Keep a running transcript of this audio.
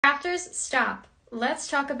Crafters, stop. Let's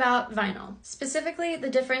talk about vinyl, specifically the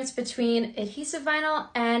difference between adhesive vinyl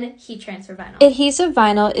and heat transfer vinyl. Adhesive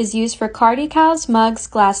vinyl is used for car decals, mugs,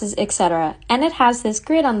 glasses, etc., and it has this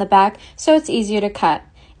grid on the back so it's easier to cut.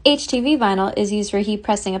 HTV vinyl is used for heat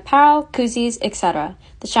pressing apparel, koozies, etc.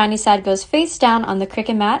 The shiny side goes face down on the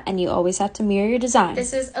Cricut mat and you always have to mirror your design.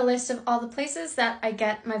 This is a list of all the places that I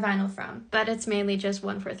get my vinyl from, but it's mainly just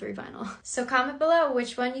 143 vinyl. So comment below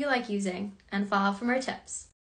which one you like using and follow for more tips.